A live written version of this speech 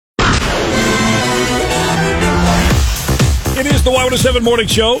It is the Y107 Morning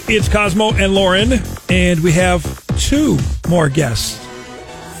Show. It's Cosmo and Lauren, and we have two more guests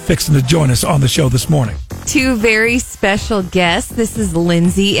fixing to join us on the show this morning. Two very special guests. This is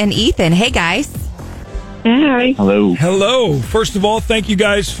Lindsay and Ethan. Hey, guys. Hi. Hello. Hello. First of all, thank you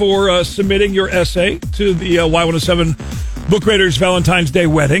guys for submitting your essay to the Y107 Book Raiders Valentine's Day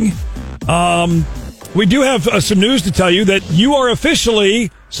wedding. We do have some news to tell you that you are officially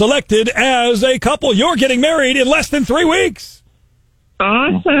selected as a couple. You're getting married in less than 3 weeks.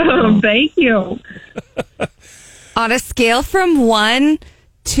 Awesome. Thank you. On a scale from 1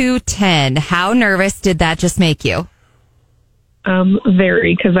 to 10, how nervous did that just make you?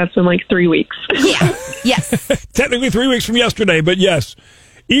 Very, because that's in like 3 weeks. Yeah. Yes. Technically 3 weeks from yesterday, but yes.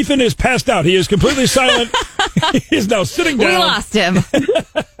 Ethan is passed out. He is completely silent. He is now sitting down. We lost him.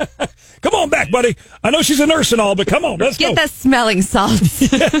 Come on back, buddy. I know she's a nurse and all, but come on, let's Get go. the smelling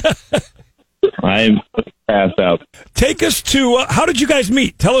salts. I'm passed out. Take us to, how did you guys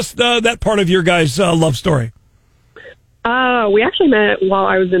meet? Tell us that part of your guys' love story. We actually met while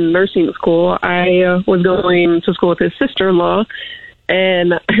I was in nursing school. I was going to school with his sister-in-law,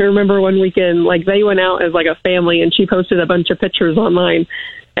 and I remember one weekend, like, they went out as, like, a family, and she posted a bunch of pictures online.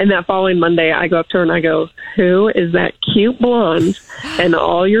 And that following Monday, I go up to her and I go, "Who is that cute blonde and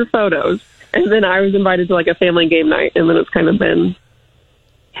all your photos?" And then I was invited to, like, a family game night, and then it's kind of been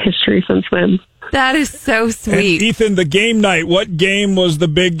history since then. That is so And sweet. Ethan, the game night, what game was the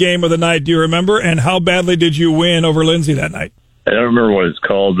big game of the night? Do you remember? And how badly did you win over Lindsay that night? I don't remember what it's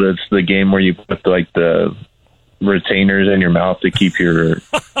called, but it's the game where you put like the retainers in your mouth to keep your.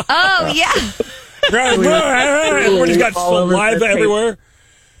 Oh, yeah. Everybody's got All over saliva their face. everywhere.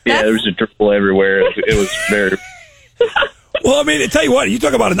 Yeah, there was a dribble everywhere. It was very. Well, I mean, I tell you what, you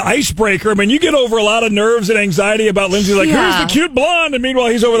talk about an icebreaker. I mean, you get over a lot of nerves and anxiety about Lindsay. Like, Yeah. Who's the cute blonde? And meanwhile,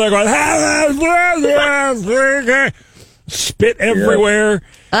 he's over there going, spit everywhere.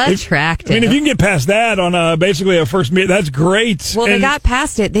 Attractive. I mean, if you can get past that on basically a first meet, that's great. Well, they And got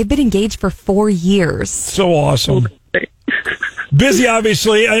past it. They've been engaged for 4 years. so awesome. Busy,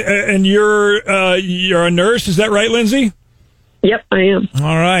 obviously, and you're a nurse. Is that right, Lindsay? Yep, I am.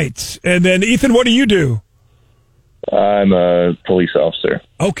 All right. And then, Ethan, what do you do? I'm a police officer.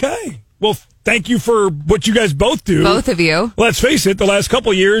 Okay. Well, thank you for what you guys both do. Both of you. Let's face it, the last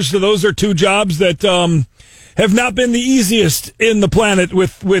couple of years, those are two jobs that have not been the easiest in the planet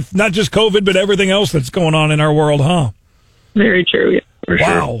with not just COVID, but everything else that's going on in our world, huh? Very true. Yeah. For sure.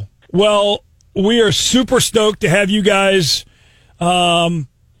 Wow. Well, we are super stoked to have you guys on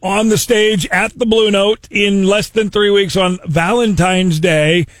the stage at the Blue Note in less than 3 weeks on Valentine's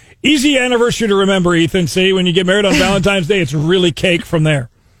Day. Easy anniversary to remember, Ethan. See, when you get married on Valentine's Day, it's really cake from there.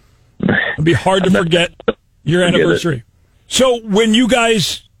 It'd be hard to forget your anniversary. So when you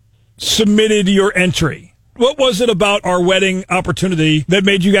guys submitted your entry, what was it about our wedding opportunity that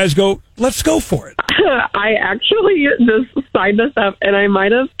made you guys go, let's go for it? I actually just signed us up, and I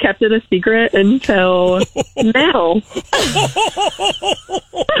might have kept it a secret until now.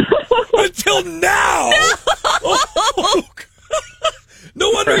 Until now? No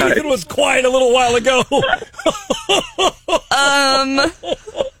wonder Ethan was quiet a little while ago.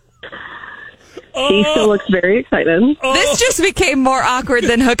 He still looks very excited. This just became more awkward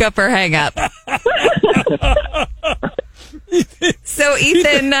than hookup or hang up. So,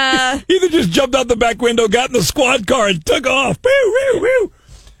 Ethan, Ethan just jumped out the back window, got in the squad car, and took off. Woo, woo, woo.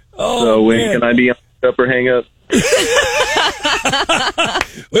 Oh, So when man. can I be on up or hang up?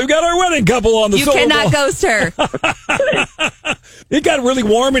 We've got our wedding couple on the you solo cannot ball. ghost her. It got really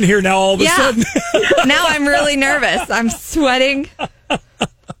warm in here now all of a Yeah. sudden. Now I'm really nervous. I'm sweating.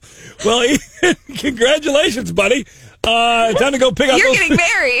 Well, Ethan, congratulations, buddy. Time to go pick up You're those- getting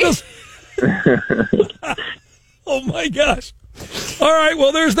married. Oh, my gosh. All right,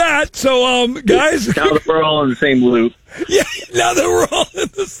 well, there's that. So, guys. Now that we're all in the same loop. Yeah, now that we're all in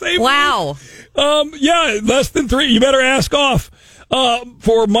the same Wow. yeah, less than 3. You better ask off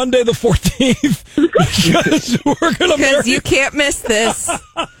for Monday the 14th because we're going to Because marry. you can't miss this.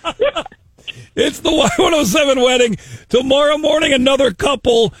 It's the Y107 wedding. Tomorrow morning, another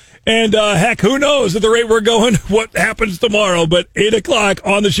couple. And heck, who knows at the rate we're going what happens tomorrow. But 8 o'clock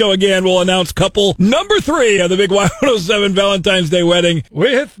on the show again, we'll announce couple number 3 of the big Y107 Valentine's Day wedding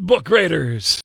with Book Raiders.